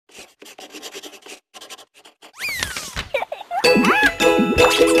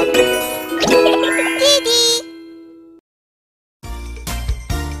Tidi!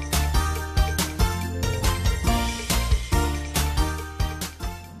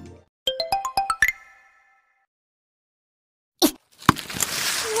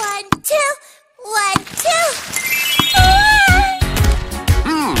 One, two, one, two.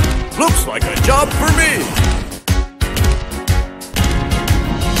 Looks like a job for me.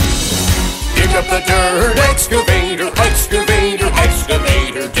 Dig up the dirt, excavator, excavator,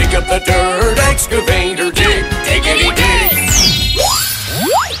 excavator. Dig up the dirt, excavator, dig, diggity dig.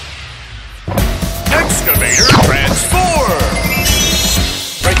 Excavator transform.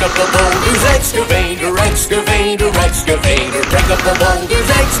 Break up the boulders, excavator, excavator, excavator. Break up the boulders,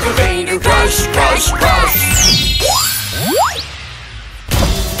 excavator, crush, crush, crush.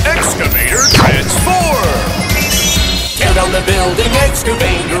 Excavator transform. Tear down the building,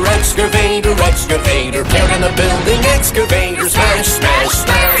 excavator, excavator, excavator. Tear down the building, excavator, smash, smash,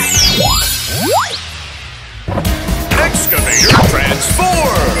 smash. Excavator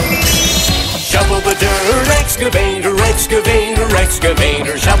transform. Shovel the dirt, excavator, excavator,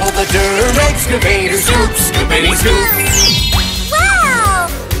 excavator. Shovel the dirt, excavator, scoop, scoopity scoop. Wow!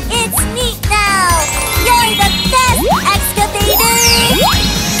 It's neat now! You're the best excavator!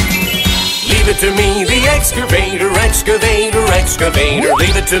 Leave it to me, the excavator, excavator, excavator.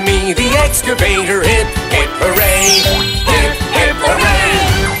 Leave it to me, the excavator. Hip, hip, hooray! Hip, hip, hooray!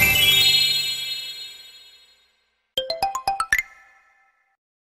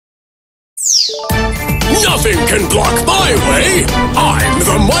 Nothing can block my way. I'm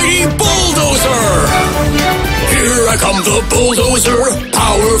the Mighty Bulldozer. Here I come, the bulldozer,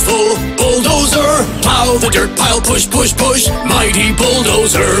 powerful bulldozer. Plow the dirt pile, push, push, push. Mighty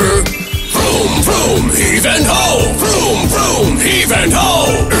Bulldozer. Vroom, vroom, heave and ho! Vroom, vroom, heave and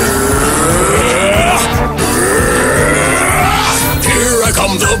ho! Here I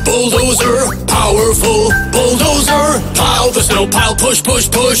come, the bulldozer, powerful bulldozer. Plow the snow pile, push, push,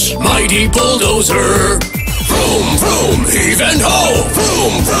 push. Mighty Bulldozer. Vroom, vroom, heave and ho!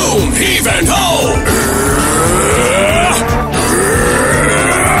 Vroom, vroom, heave and ho!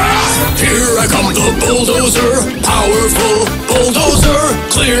 Here I come, the bulldozer, powerful bulldozer.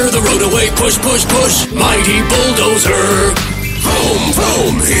 Clear the road away, push, push, push. Mighty Bulldozer. Vroom,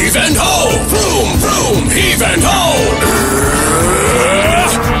 vroom, heave and ho! Vroom, vroom, heave and ho!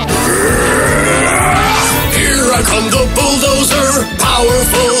 Here I come, the bulldozer,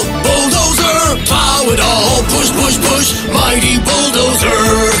 powerful bulldozer. Plow it all, push, push, push. Mighty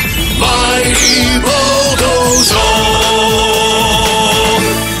Bulldozer. Mighty Bulldozer.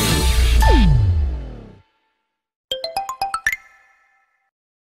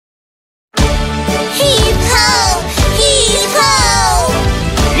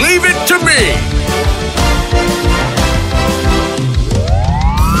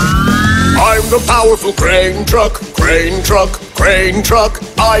 The powerful crane truck, crane truck, crane truck.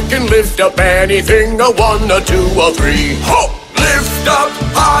 I can lift up anything, a 1, a 2, a 3. Ho! Lift up,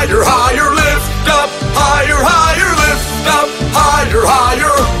 higher, higher, lift up, higher, higher, lift up, higher,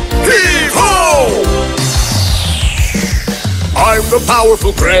 higher. Heave ho! I'm the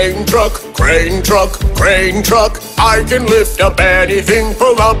powerful crane truck, crane truck, crane truck. I can lift up anything,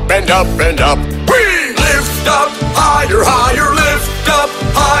 pull up and up and up. We lift up, higher, higher, lift up,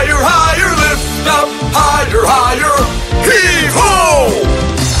 higher, higher, lift up, higher, higher. Heave ho!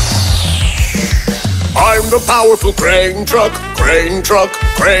 I'm the powerful crane truck, crane truck,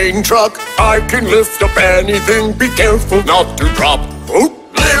 crane truck. I can lift up anything, be careful not to drop. Oop.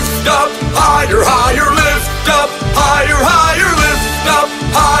 Lift up, higher, higher, lift up, higher, higher, lift up,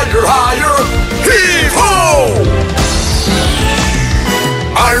 higher, higher. Heave ho!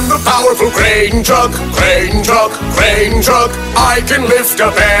 I'm the powerful crane truck, crane truck, crane truck. I can lift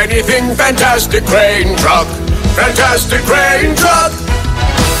up anything, fantastic crane truck, fantastic crane truck.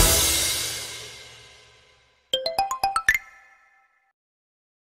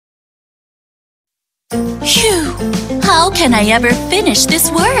 Phew! How can I ever finish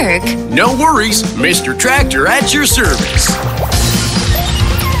this work? No worries, Mr. Tractor at your service.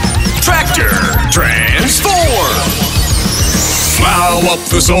 Tractor transform! Plow up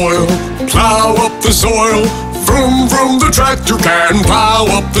the soil, plow up the soil. Vroom, vroom, the tractor can plow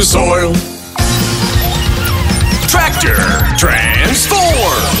up the soil. Tractor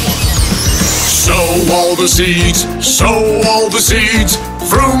transform! Sow all the seeds, sow all the seeds.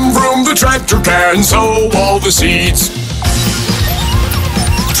 Vroom, vroom, the tractor can sow all the seeds.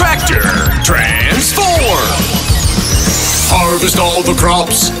 Tractor transform! Harvest all the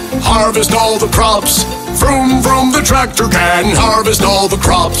crops, harvest all the crops. Vroom, vroom, the tractor can harvest all the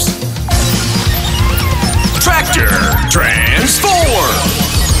crops. Tractor transform!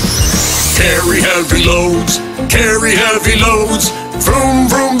 carry heavy loads, carry heavy loads. Vroom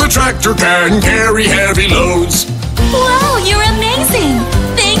vroom, the tractor can carry heavy loads. Wow, you're amazing!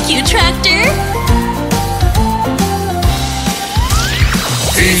 Thank you, tractor!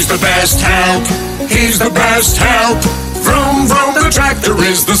 He's the best help, he's the best help. Vroom vroom, the tractor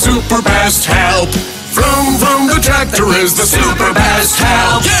is the super best help. Vroom vroom, the tractor is the super best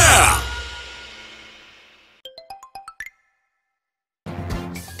help. Yeah!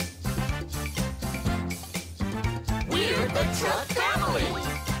 We're the truck family.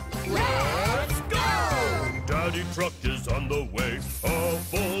 Let's go! Daddy truck is on the way, a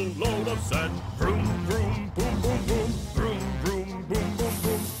full load of sand. Vroom, vroom, boom, boom, boom. Vroom, vroom, boom, boom,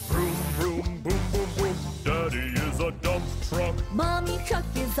 boom. Vroom, vroom, boom, boom, boom. Daddy is a dump truck. Mommy truck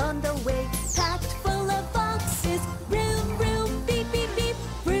is on the way, packed full of boxes. Vroom, vroom, beep, beep, beep.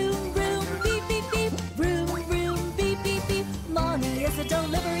 Vroom, vroom, beep, beep, beep. Vroom, vroom, beep, beep, beep. Mommy is a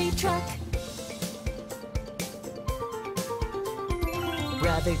delivery truck.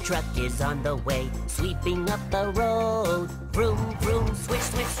 Brother truck is on the way, sweeping up the road. Vroom, vroom, swish,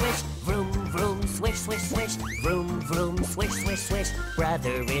 swish, swish. Vroom, vroom, swish, swish, swish. Vroom, vroom, swish, swish, swish.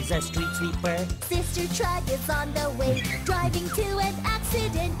 Brother is a street sweeper. Sister truck is on the way, driving to an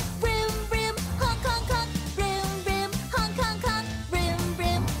accident. Vroom, vroom, honk, honk, honk. Vroom, vroom, honk, honk, honk. Vroom,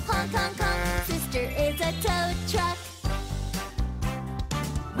 vroom, honk, honk, honk. Sister is a tow truck.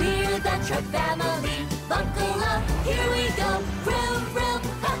 We're the truck family. Buckle up, here we go. Vroom, vroom,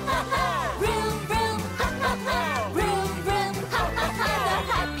 ha, ha, ha. Vroom, vroom, ha, ha, ha. Vroom, vroom, ha, ha, ha. The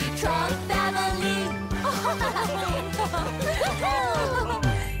happy truck family.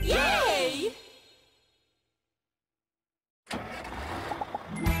 Yay!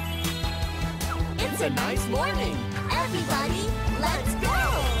 It's a nice morning. Everybody, let's go.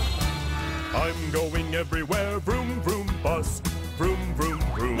 I'm going everywhere, vroom, vroom, bus. Vroom, vroom,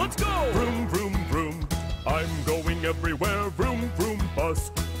 vroom. Let's go! Vroom, vroom, vroom. I'm going everywhere, vroom, vroom,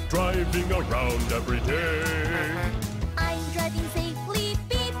 bus. Driving around every day. I'm driving safely,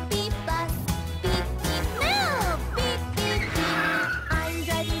 beep, beep, bus. Beep, beep, now, beep, beep, beep. I'm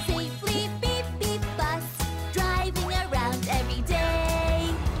driving safely, beep, beep, bus. Driving around every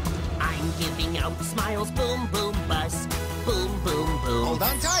day. I'm giving out smiles, boom, boom, bus. Boom, boom, boom. Hold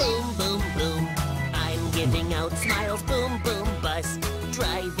on tight. Boom, boom, boom. I'm giving out smiles, boom, boom, bus.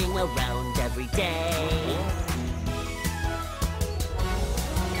 Driving around every day.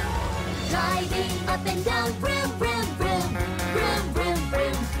 Driving up and down, vroom, vroom, vroom. Vroom, vroom,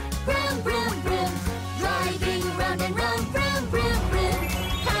 vroom. Vroom, vroom, vroom. Driving round and round, vroom, vroom, vroom.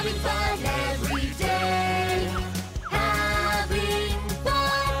 Having fun every day. Having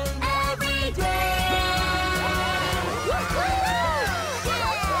fun every day. Woo-hoo!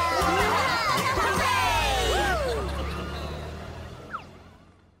 Yeah! Hooray!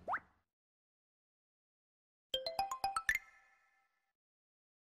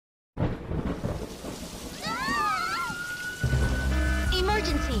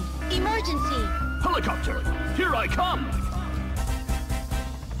 Emergency! Emergency! Helicopter, here I come!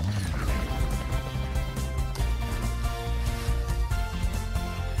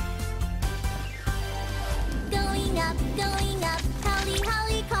 Going up, Heli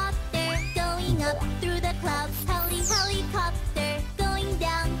Helicopter. Going up through the clouds, Heli Helicopter. Going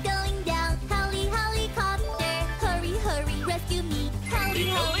down, Heli Helicopter. Hurry, hurry, rescue me, Heli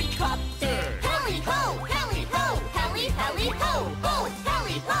Helicopter. Heli ho, Heli ho, Heli, Heli ho, ho,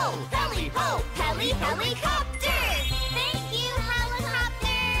 Heli ho, Heli ho, Heli Helicopter. Thank you,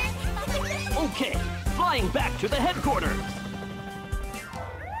 Helicopter. Okay, flying back to the headquarters.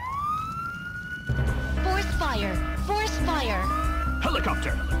 Force fire, force fire.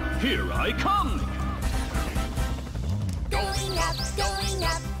 Helicopter, here I come! Going up,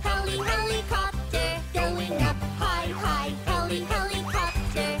 Heli Helicopter. Going up high, high, Heli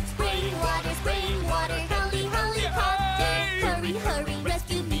Helicopter. Spraying water, Heli Helicopter. Hurry, hurry,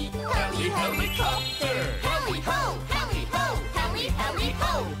 rescue me, Heli Helicopter. Heli ho, Heli ho, Heli, Heli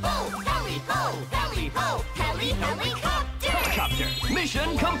ho, ho, Heli ho, Heli ho, Heli Helicopter. Helicopter,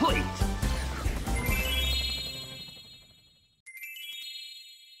 mission complete!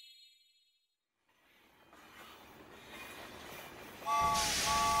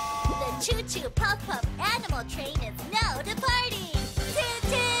 The choo-choo puff-puff animal train is now departing. Toot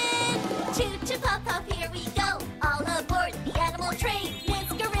toot! Choo-choo puff-puff, here we go. All aboard the animal train. With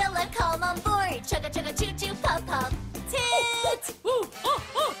Gorilla, come on board. Chugga chugga choo-choo puff-puff. Toot!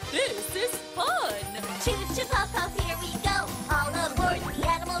 This is fun! Choo-choo puff-puff, here we go. All aboard the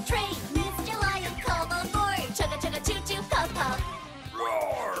animal train. Mr. Lion, come on board. Chugga chugga choo-choo puff-puff.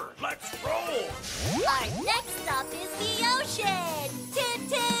 Roar! Let's roll! Our next stop is the ocean. Toot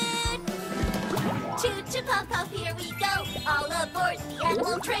toot! Choo-choo-pop-pop, here we go. All aboard the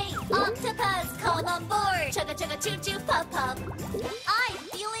animal train. Octopus, come on board. Chugga-chugga, choo-choo-pop-pop. I'm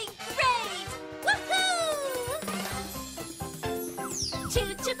feeling great! Woohoo!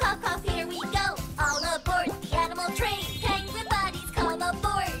 Choo-choo-pop-pop, here we go. All aboard the animal train. Penguin buddies, come on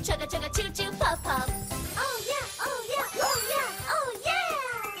board. Chugga-chugga, choo-choo-pop-pop. Oh yeah, oh yeah, oh yeah, oh yeah!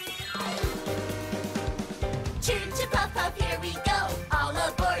 Choo-choo-pop-pop, here we go. All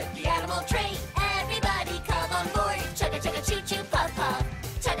aboard the animal train. Everybody come on board. Chugga-chugga, choo-choo-pop-pop.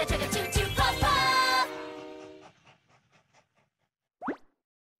 Chugga-chugga, choo-choo-pop-pop.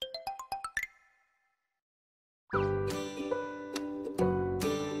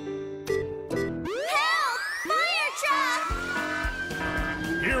 Help! Fire truck!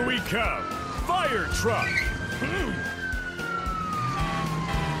 Here we come! Fire truck!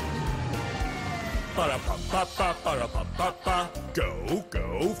 Ba-da-ba-ba-ba, ba-da-ba-ba-ba. Go,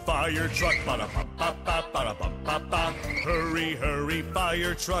 go, fire truck! Ba-da-ba-ba-ba, ba-da-ba-ba-ba. Hurry, hurry,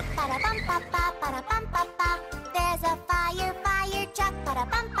 fire truck! Ba-da-bum-ba-ba, ba-da-bum-ba-ba. There's a fire truck.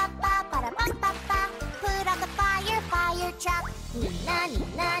 Ba-da-bum-ba-ba, ba-da-bum-ba-ba. Put out the fire truck. Nina,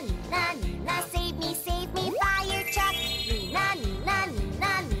 Nina, Nina, Nina. Save me, fire truck. Nina, Nina,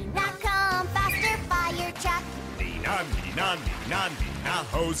 Nina, Nina. Come faster, fire truck. Nina, Nina, Nina, Nina.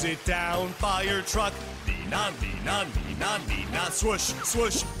 Hose it down, fire truck! Nina, Nina, Nina, Nina. Swoosh,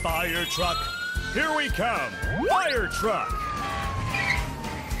 swoosh, fire truck! Here we come! Fire truck!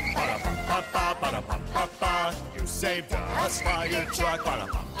 Ba-da-ba-ba-ba, ba-da-ba-ba-ba. You saved us, fire truck!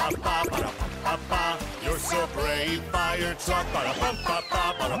 Ba-da-ba-ba-ba, ba-da-ba-ba-ba. You're so brave, fire truck!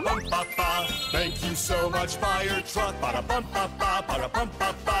 Ba-da-bum-ba-ba, ba-da-bum-ba-ba. Thank you so much, fire truck! Ba-da-bum-ba-ba,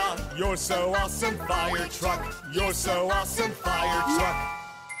 ba-da-bum-ba-ba. You're so awesome, fire truck! You're so awesome, fire truck!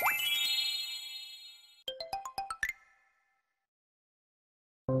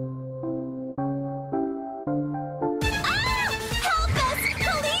 Help us!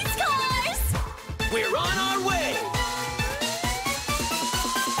 Police cars! We're on our way!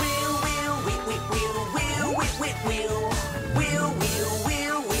 Wheel, wheel, wheel, wheel, wheel, wheel, wheel, wheel, wheel, wheel,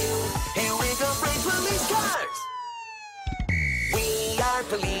 wheel, wheel. Here we go, brave police cars! We are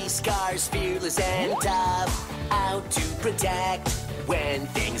police cars, fearless and tough, out to protect when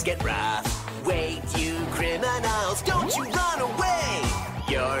things get rough. Wait, you criminals, don't you run away!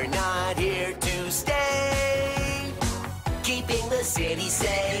 You're not here to stay. Keeping the city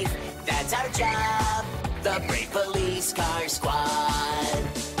safe, that's our job. The brave police car squad.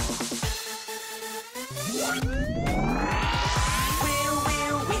 Wheel,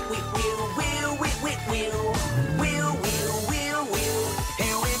 wheel, wheel, wheel, wheel, wheel, wheel, wheel, wheel, wheel, wheel, wheel.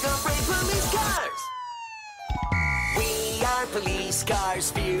 Here we go, brave police cars. We are police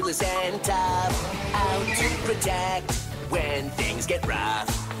cars, fearless and tough, out to protect when things get rough.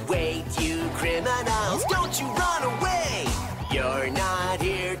 Wait, you criminals, don't you run away! You're not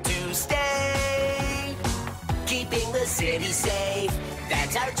here to stay. Keeping the city safe,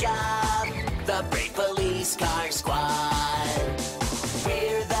 that's our job. The brave police car squad.